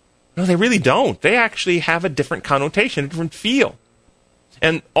 No, they really don't. They actually have a different connotation, a different feel.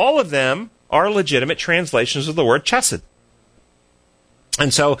 And all of them are legitimate translations of the word chesed.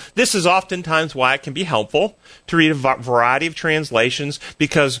 And so this is oftentimes why it can be helpful to read a variety of translations,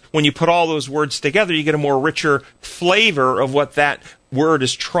 because when you put all those words together, you get a more richer flavor of what that word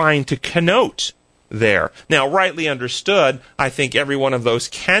is trying to connote there. Now, rightly understood, I think every one of those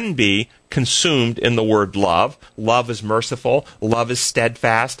can be consumed in the word love. Love is merciful. Love is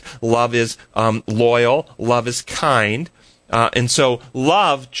steadfast. Love is loyal. Love is kind. And so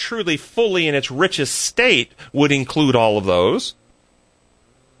love, truly fully in its richest state, would include all of those.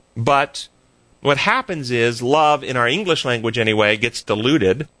 But what happens is love, in our English language anyway, gets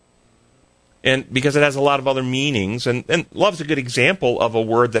diluted, and because it has a lot of other meanings. And love's a good example of a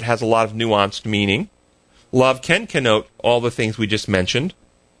word that has a lot of nuanced meaning. Love can connote all the things we just mentioned.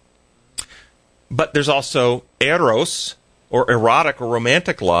 But there's also eros, or erotic or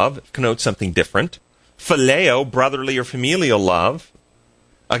romantic love. It connotes something different. Phileo, brotherly or familial love.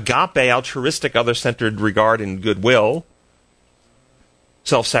 Agape, altruistic, other-centered regard and goodwill.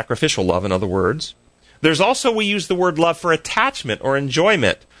 Self-sacrificial love, in other words. There's also, we use the word love for attachment or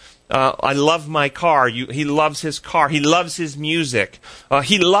enjoyment. I love my car. He loves his car. He loves his music.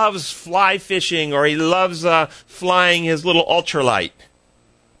 He loves fly fishing, or he loves flying his little ultralight.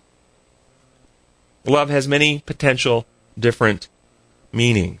 Love has many potential different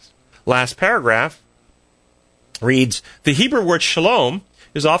meanings. Last paragraph reads, "The Hebrew word shalom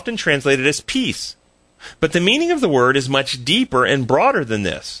is often translated as peace. But the meaning of the word is much deeper and broader than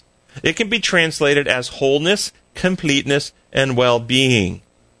this. It can be translated as wholeness, completeness, and well-being."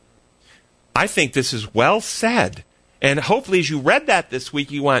 I think this is well said. And hopefully as you read that this week,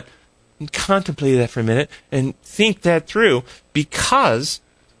 you went and contemplate that for a minute and think that through, because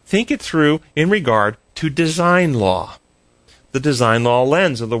think it through in regard to design law. The design law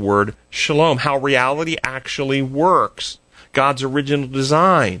lens of the word shalom, how reality actually works. God's original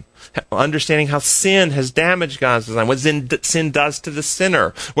design. Understanding how sin has damaged God's design, what sin does to the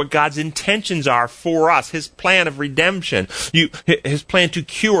sinner, what God's intentions are for us, His plan of redemption, His plan to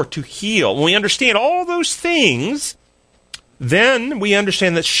cure, to heal. When we understand all those things, then we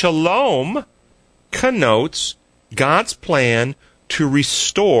understand that shalom connotes God's plan to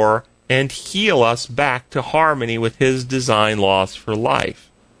restore and heal us back to harmony with His design laws for life.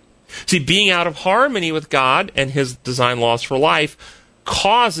 See, being out of harmony with God and His design laws for life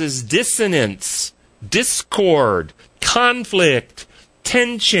causes dissonance, discord, conflict,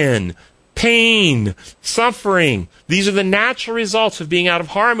 tension, pain, suffering. These are the natural results of being out of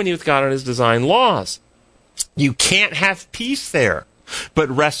harmony with God and His design laws. You can't have peace there. But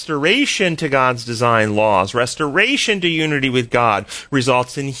restoration to God's design laws, restoration to unity with God,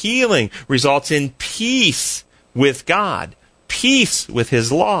 results in healing, results in peace with God, peace with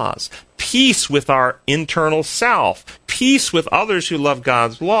His laws, peace with our internal self, peace with others who love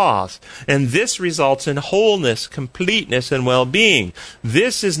God's laws. And this results in wholeness, completeness, and well-being.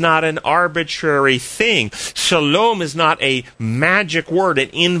 This is not an arbitrary thing. Shalom is not a magic word, an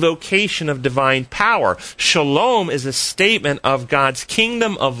invocation of divine power. Shalom is a statement of God's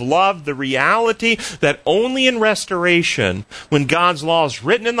kingdom of love, the reality that only in restoration, when God's law is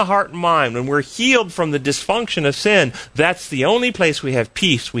written in the heart and mind, when we're healed from the dysfunction of sin, that's the only place we have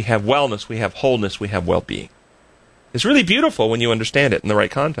peace, we have wellness, we have wholeness, we have well-being. It's really beautiful when you understand it in the right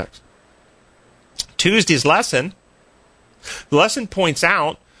context. Tuesday's lesson, the lesson points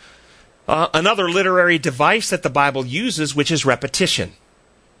out another literary device that the Bible uses, which is repetition.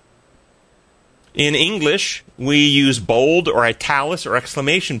 In English, we use bold or italics or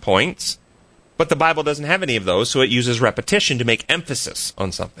exclamation points, but the Bible doesn't have any of those, so it uses repetition to make emphasis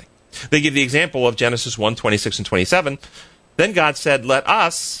on something. They give the example of Genesis 1:26 and 27. Then God said, "Let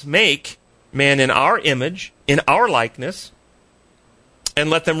us make man in our image, in our likeness, and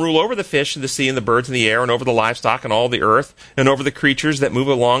let them rule over the fish of the sea and the birds in the air and over the livestock and all the earth and over the creatures that move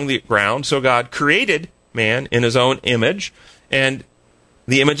along the ground." So God created man in His own image, and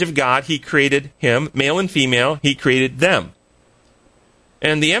the image of God, He created him, male and female, He created them.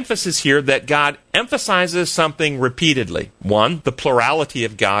 And the emphasis here that God emphasizes something repeatedly. One, the plurality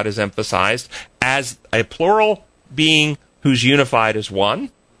of God is emphasized as a plural being who's unified as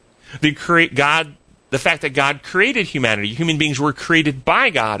one. The fact that God created humanity, human beings were created by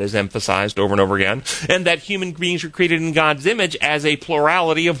God, is emphasized over and over again, and that human beings were created in God's image as a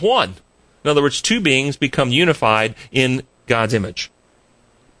plurality of one. In other words, two beings become unified in God's image.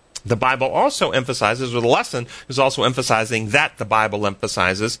 The Bible also emphasizes, or the lesson is also emphasizing that the Bible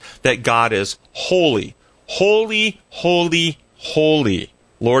emphasizes that God is holy. Holy, holy, holy.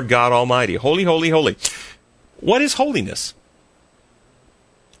 Lord God Almighty. Holy, holy, holy. What is holiness?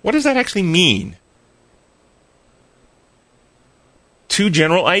 What does that actually mean? Two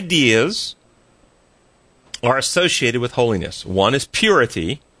general ideas are associated with holiness. One is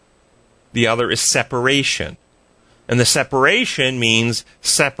purity. The other is separation. And the separation means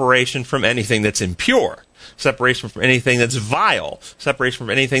separation from anything that's impure, separation from anything that's vile, separation from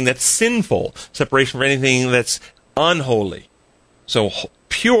anything that's sinful, separation from anything that's unholy. So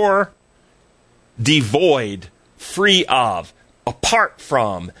pure, devoid, free of, apart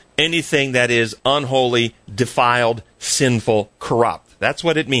from anything that is unholy, defiled, sinful, corrupt. That's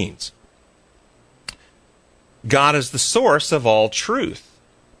what it means. God is the source of all truth,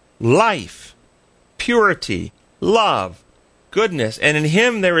 life, purity, love, goodness, and in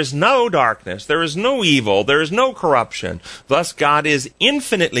Him there is no darkness, there is no evil, there is no corruption. Thus God is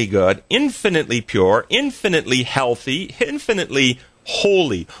infinitely good, infinitely pure, infinitely healthy, infinitely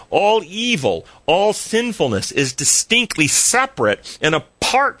holy. All evil, all sinfulness is distinctly separate and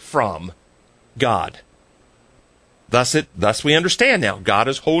apart from God. Thus we understand now, God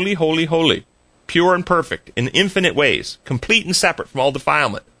is holy, holy, holy, pure and perfect in infinite ways, complete and separate from all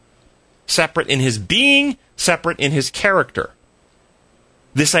defilement, separate in His being, separate in His character.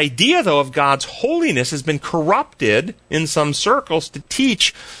 This idea, though, of God's holiness has been corrupted in some circles to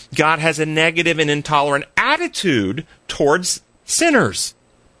teach God has a negative and intolerant attitude towards sinners.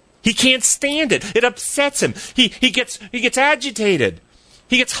 He can't stand it. It upsets him. He gets agitated.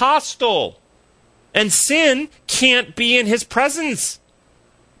 He gets hostile. And sin can't be in His presence.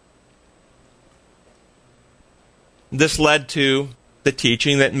 This led to the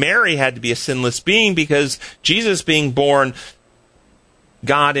teaching that Mary had to be a sinless being because Jesus, being born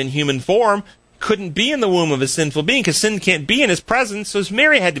God in human form, couldn't be in the womb of a sinful being because sin can't be in His presence, so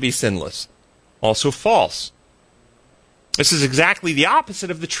Mary had to be sinless. Also false. This is exactly the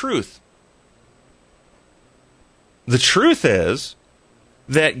opposite of the truth. The truth is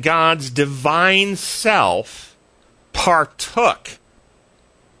that God's divine self partook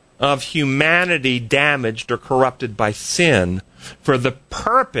of humanity damaged or corrupted by sin for the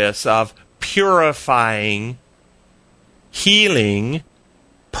purpose of purifying, healing,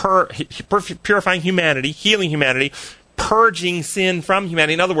 purifying humanity, healing humanity, purging sin from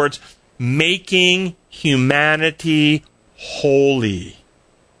humanity. In other words, making humanity holy.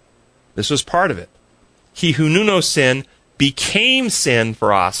 This was part of it. He who knew no sin became sin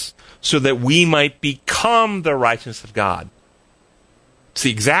for us so that we might become the righteousness of God. It's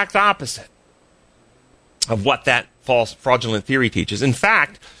the exact opposite of what that false, fraudulent theory teaches. In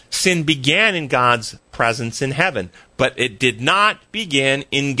fact, sin began in God's presence in heaven, but it did not begin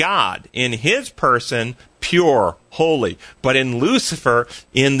in God. In His person, pure, holy. But in Lucifer,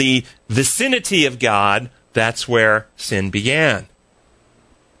 in the vicinity of God, that's where sin began.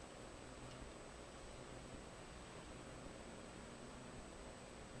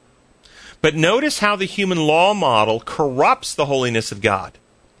 But notice how the human law model corrupts the holiness of God.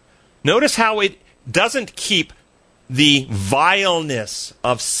 Notice how it doesn't keep the vileness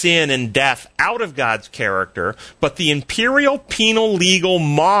of sin and death out of God's character, but the imperial penal legal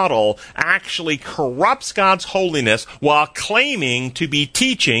model actually corrupts God's holiness while claiming to be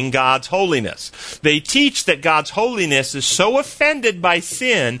teaching God's holiness. They teach that God's holiness is so offended by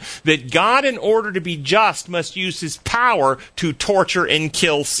sin that God, in order to be just, must use his power to torture and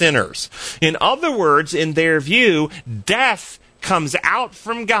kill sinners. In other words, in their view, death comes out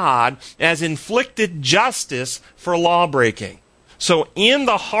from God as inflicted justice for lawbreaking. So in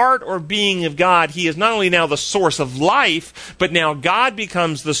the heart or being of God, he is not only now the source of life, but now God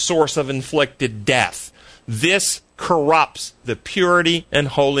becomes the source of inflicted death. This corrupts the purity and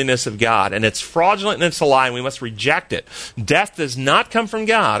holiness of God, and it's fraudulent and it's a lie, and we must reject it. Death does not come from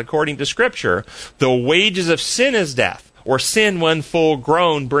God, according to Scripture. The wages of sin is death, or sin when full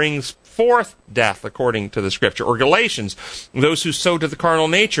grown brings forth death, according to the Scripture. Or Galatians, those who sow to the carnal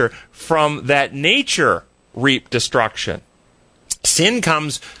nature, from that nature reap destruction. Death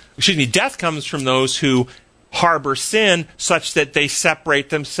comes from those who harbor sin such that they separate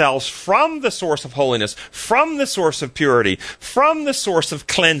themselves from the source of holiness, from the source of purity, from the source of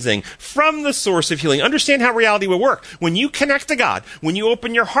cleansing, from the source of healing. Understand how reality will work. When you connect to God, when you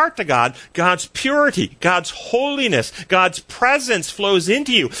open your heart to God, God's purity, God's holiness, God's presence flows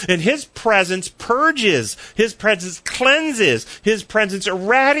into you, and his presence purges, his presence cleanses, his presence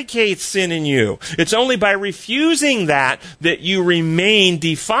eradicates sin in you. It's only by refusing that you remain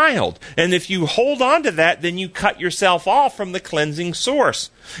defiled. And if you hold on to that, then you cut yourself off from the cleansing source.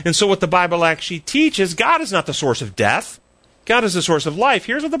 And so what the Bible actually teaches, God is not the source of death. God is the source of life.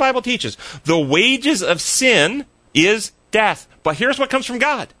 Here's what the Bible teaches. The wages of sin is death. But here's what comes from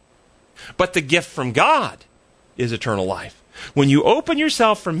God. But the gift from God is eternal life. When you open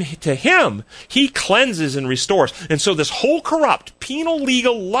yourself to him, he cleanses and restores. And so this whole corrupt, penal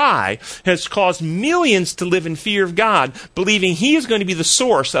legal lie has caused millions to live in fear of God, believing he is going to be the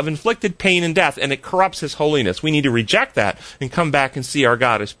source of inflicted pain and death, and it corrupts his holiness. We need to reject that and come back and see our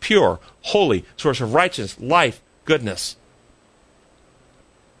God as pure, holy, source of righteousness, life, goodness.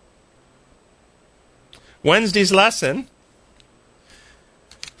 Wednesday's lesson,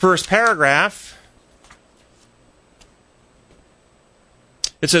 first paragraph,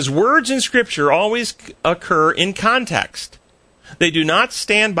 it says, words in Scripture always occur in context. They do not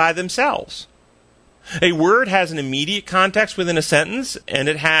stand by themselves. A word has an immediate context within a sentence, and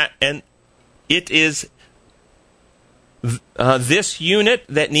it is this unit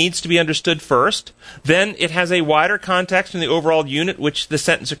that needs to be understood first. Then it has a wider context in the overall unit which the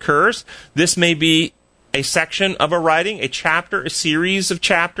sentence occurs. This may be a section of a writing, a chapter, a series of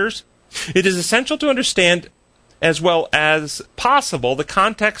chapters. It is essential to understand as well as possible the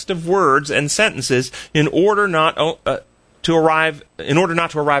context of words and sentences in order not to arrive at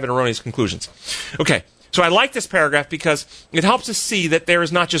erroneous conclusions. Okay, so I like this paragraph because it helps us see that there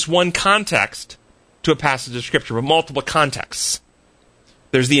is not just one context to a passage of Scripture, but multiple contexts.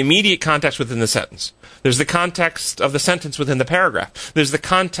 There's the immediate context within the sentence. There's the context of the sentence within the paragraph. There's the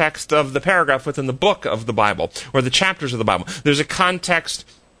context of the paragraph within the book of the Bible, or the chapters of the Bible. There's a context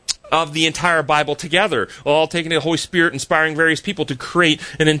of the entire Bible together, all taken to the Holy Spirit, inspiring various people to create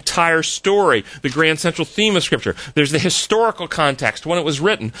an entire story, the grand central theme of Scripture. There's the historical context, when it was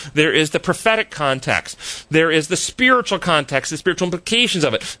written. There is the prophetic context. There is the spiritual context, the spiritual implications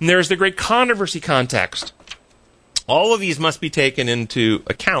of it. And there is the great controversy context. All of these must be taken into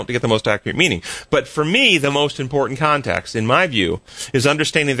account to get the most accurate meaning. But for me, the most important context, in my view, is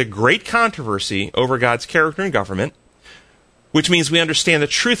understanding the great controversy over God's character and government, which means we understand the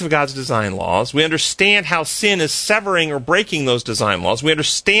truth of God's design laws. We understand how sin is severing or breaking those design laws. We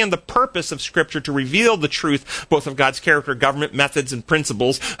understand the purpose of Scripture to reveal the truth both of God's character, government, methods, and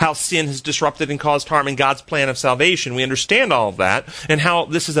principles, how sin has disrupted and caused harm in God's plan of salvation. We understand all of that, and how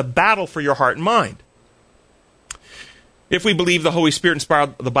this is a battle for your heart and mind. If we believe the Holy Spirit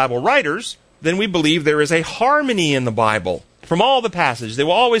inspired the Bible writers, then we believe there is a harmony in the Bible. From all the passages, they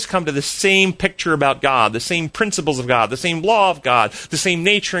will always come to the same picture about God, the same principles of God, the same law of God, the same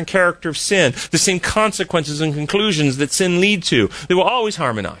nature and character of sin, the same consequences and conclusions that sin lead to. They will always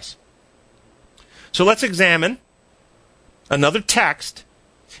harmonize. So let's examine another text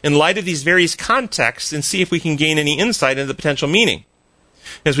in light of these various contexts and see if we can gain any insight into the potential meaning.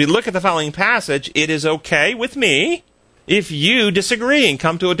 As we look at the following passage, it is okay with me if you disagree and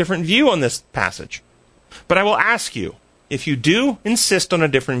come to a different view on this passage. But I will ask you, if you do insist on a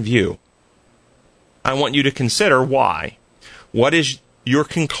different view, I want you to consider why. What is your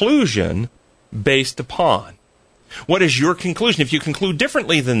conclusion based upon? What is your conclusion? If you conclude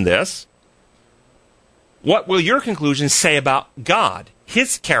differently than this, what will your conclusion say about God,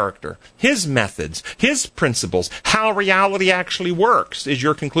 His character, His methods, His principles, how reality actually works? Is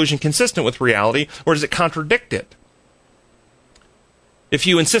your conclusion consistent with reality, or does it contradict it? If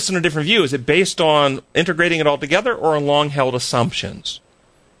you insist on a different view, is it based on integrating it all together or on long-held assumptions?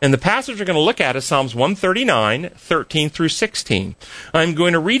 And the passage we're going to look at is Psalms 139, 13 through 16. I'm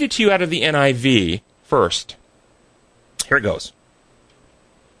going to read it to you out of the NIV first. Here it goes.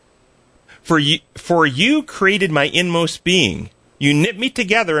 For you created my inmost being. You knit me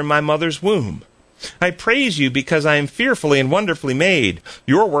together in my mother's womb. I praise you because I am fearfully and wonderfully made.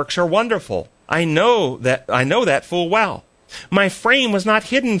 Your works are wonderful. I know that full well. My frame was not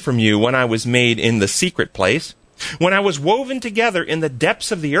hidden from you when I was made in the secret place. When I was woven together in the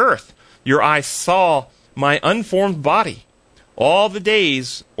depths of the earth, your eyes saw my unformed body. All the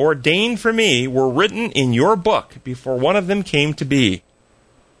days ordained for me were written in your book before one of them came to be.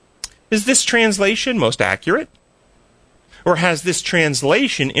 Is this translation most accurate? Or has this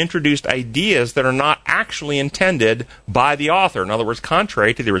translation introduced ideas that are not actually intended by the author? In other words,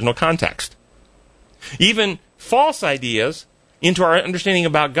 contrary to the original context. Even false ideas into our understanding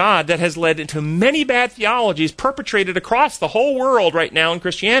about God that has led into many bad theologies perpetrated across the whole world right now in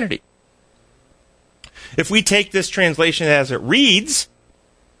Christianity. If we take this translation as it reads,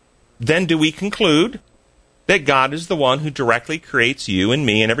 then do we conclude that God is the one who directly creates you and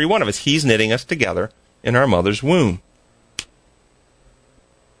me and every one of us? He's knitting us together in our mother's womb.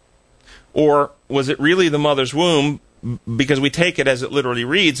 Or was it really the mother's womb because we take it as it literally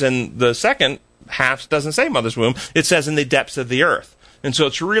reads, and the second half doesn't say mother's womb, it says in the depths of the earth. And so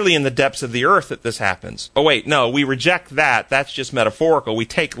it's really in the depths of the earth that this happens. Oh wait, no, we reject that. That's just metaphorical. We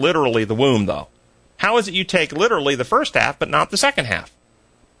take literally the womb, though. How is it you take literally the first half, but not the second half?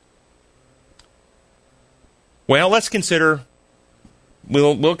 Well, let's consider,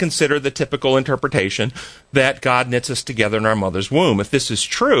 we'll consider the typical interpretation that God knits us together in our mother's womb. If this is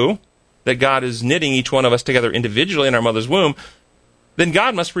true, that God is knitting each one of us together individually in our mother's womb, then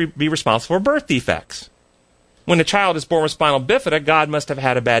God must be responsible for birth defects. When a child is born with spinal bifida, God must have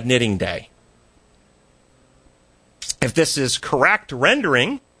had a bad knitting day. If this is correct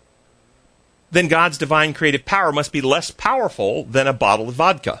rendering, then God's divine creative power must be less powerful than a bottle of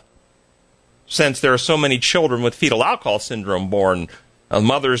vodka. Since there are so many children with fetal alcohol syndrome born,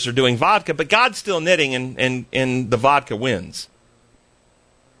 mothers are doing vodka, but God's still knitting and the vodka wins.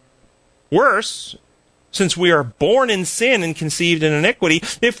 Worse, since we are born in sin and conceived in iniquity,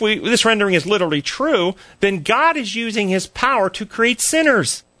 if this rendering is literally true, then God is using His power to create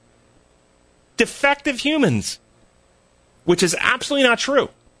sinners, defective humans, which is absolutely not true.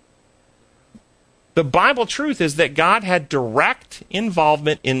 The Bible truth is that God had direct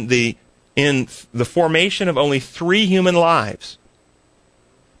involvement in the formation of only 3 human lives: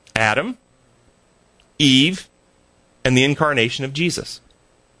 Adam, Eve, and the incarnation of Jesus.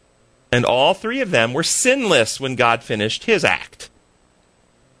 And all 3 of them were sinless when God finished His act.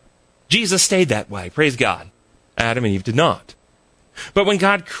 Jesus stayed that way, praise God. Adam and Eve did not. But when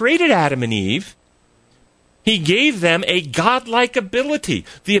God created Adam and Eve, He gave them a godlike ability,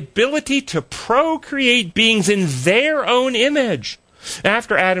 the ability to procreate beings in their own image.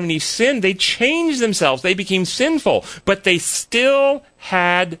 After Adam and Eve sinned, they changed themselves. They became sinful, but they still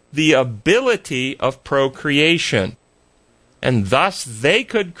had the ability of procreation. And thus they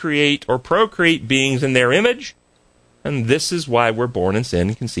could create or procreate beings in their image, and this is why we're born in sin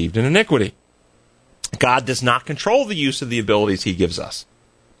and conceived in iniquity. God does not control the use of the abilities He gives us.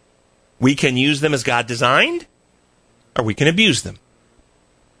 We can use them as God designed, or we can abuse them.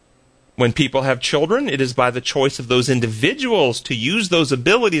 When people have children, it is by the choice of those individuals to use those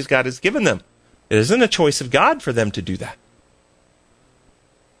abilities God has given them. It isn't a choice of God for them to do that.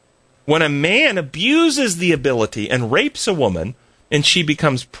 When a man abuses the ability and rapes a woman and she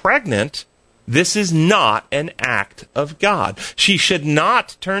becomes pregnant, this is not an act of God. She should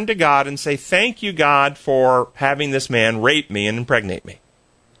not turn to God and say, "Thank you, God, for having this man rape me and impregnate me,"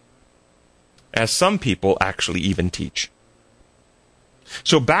 as some people actually even teach.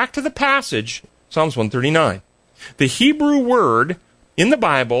 So back to the passage, Psalms 139. The Hebrew word in the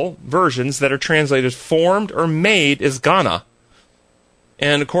Bible, versions that are translated formed or made, is gana.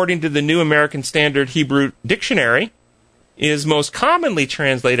 And according to the New American Standard Hebrew Dictionary, is most commonly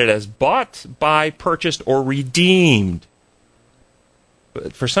translated as bought, buy, purchased, or redeemed.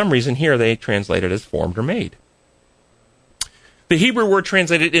 But for some reason here they translate it as formed or made. The Hebrew word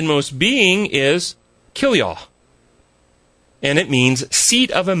translated inmost being is Kiliah. And it means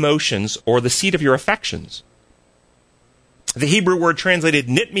seat of emotions or the seat of your affections. The Hebrew word translated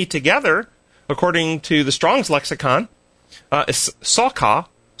knit me together, according to the Strong's lexicon, is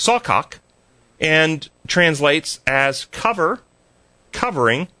sakak, and translates as cover,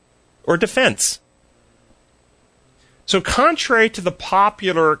 covering, or defense. So contrary to the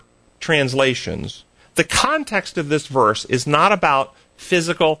popular translations, the context of this verse is not about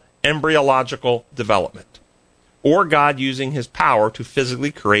physical embryological development or God using his power to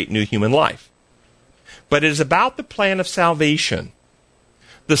physically create new human life. But it is about the plan of salvation.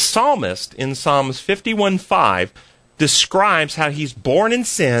 The psalmist in Psalms 51:5 describes how he's born in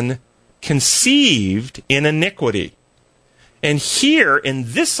sin, conceived in iniquity. And here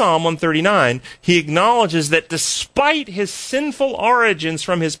in this Psalm 139, he acknowledges that despite his sinful origins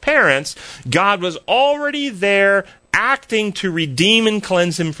from his parents, God was already there acting to redeem and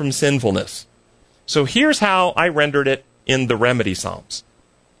cleanse him from sinfulness. So here's how I rendered it in the Remedy Psalms.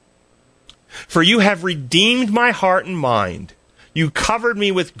 For you have redeemed my heart and mind. You covered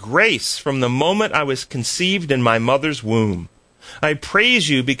me with grace from the moment I was conceived in my mother's womb. I praise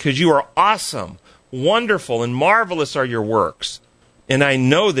you because you are awesome, wonderful, and marvelous are your works. And I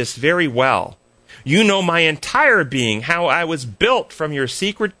know this very well. You know my entire being, how I was built from your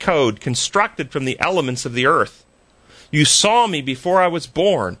secret code, constructed from the elements of the earth. You saw me before I was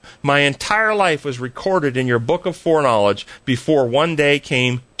born. My entire life was recorded in your book of foreknowledge before one day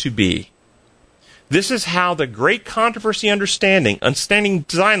came to be. This is how the great controversy understanding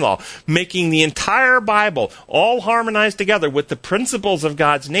design law, making the entire Bible all harmonized together with the principles of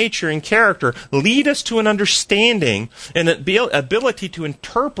God's nature and character, lead us to an understanding and an ability to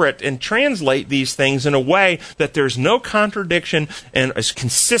interpret and translate these things in a way that there's no contradiction and is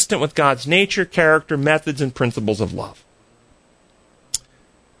consistent with God's nature, character, methods, and principles of love.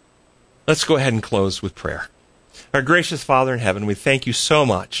 Let's go ahead and close with prayer. Our gracious Father in heaven, we thank you so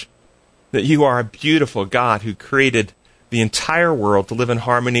much that you are a beautiful God who created the entire world to live in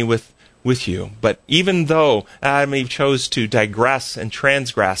harmony with you. But even though Adam and Eve chose to digress and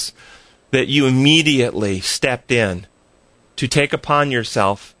transgress, that you immediately stepped in to take upon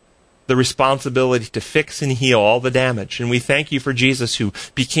yourself the responsibility to fix and heal all the damage. And we thank you for Jesus, who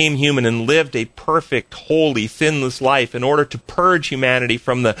became human and lived a perfect, holy, sinless life in order to purge humanity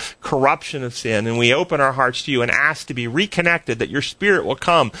from the corruption of sin. And we open our hearts to you and ask to be reconnected, that your Spirit will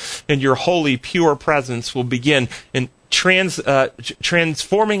come and your holy, pure presence will begin in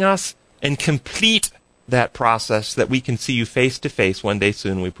transforming us and complete that process, that we can see you face to face one day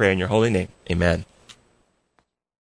soon. We pray in your holy name. Amen.